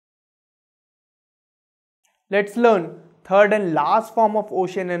Let's learn third and last form of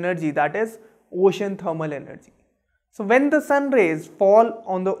ocean energy, that is ocean thermal energy. So when the sun rays fall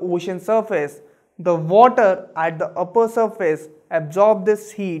on the ocean surface, the water at the upper surface absorbs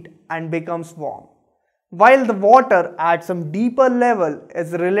this heat and becomes warm, while the water at some deeper level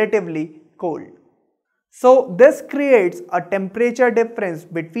is relatively cold. So this creates a temperature difference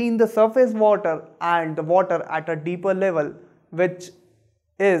between the surface water and the water at a deeper level, which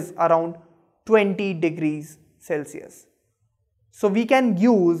is around 20 degrees Celsius. So we can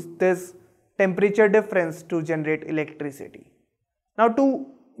use this temperature difference to generate electricity. Now to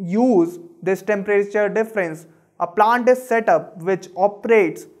use this temperature difference, a plant is set up which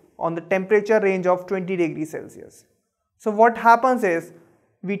operates on the temperature range of 20 degrees Celsius. So what happens is,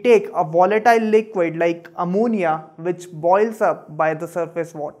 we take a volatile liquid like ammonia which boils up by the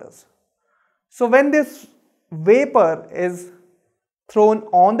surface waters. So when this vapor is thrown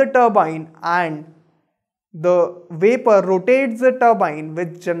on the turbine and the vapor rotates the turbine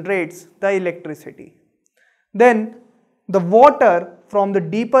which generates the electricity. Then the water from the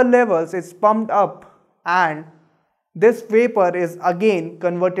deeper levels is pumped up and this vapor is again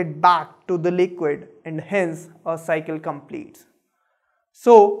converted back to the liquid and hence a cycle completes.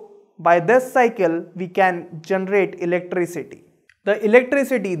 So by this cycle we can generate electricity. The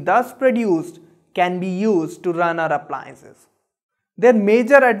electricity thus produced can be used to run our appliances. Their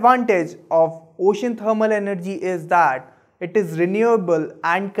major advantage of ocean thermal energy is that it is renewable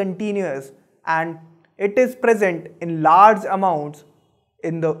and continuous, and it is present in large amounts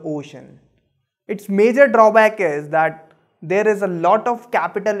in the ocean. Its major drawback is that there is a lot of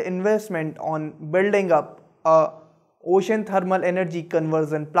capital investment on building up a ocean thermal energy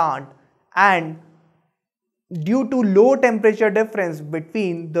conversion plant, and due to low temperature difference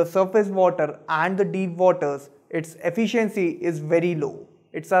between the surface water and the deep waters, its efficiency is very low.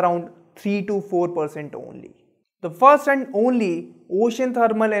 It's around 3 to 4% only. The first and only ocean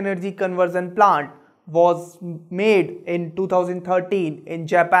thermal energy conversion plant was made in 2013 in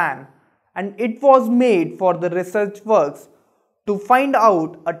Japan, and it was made for the research works to find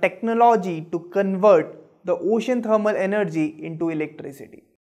out a technology to convert the ocean thermal energy into electricity.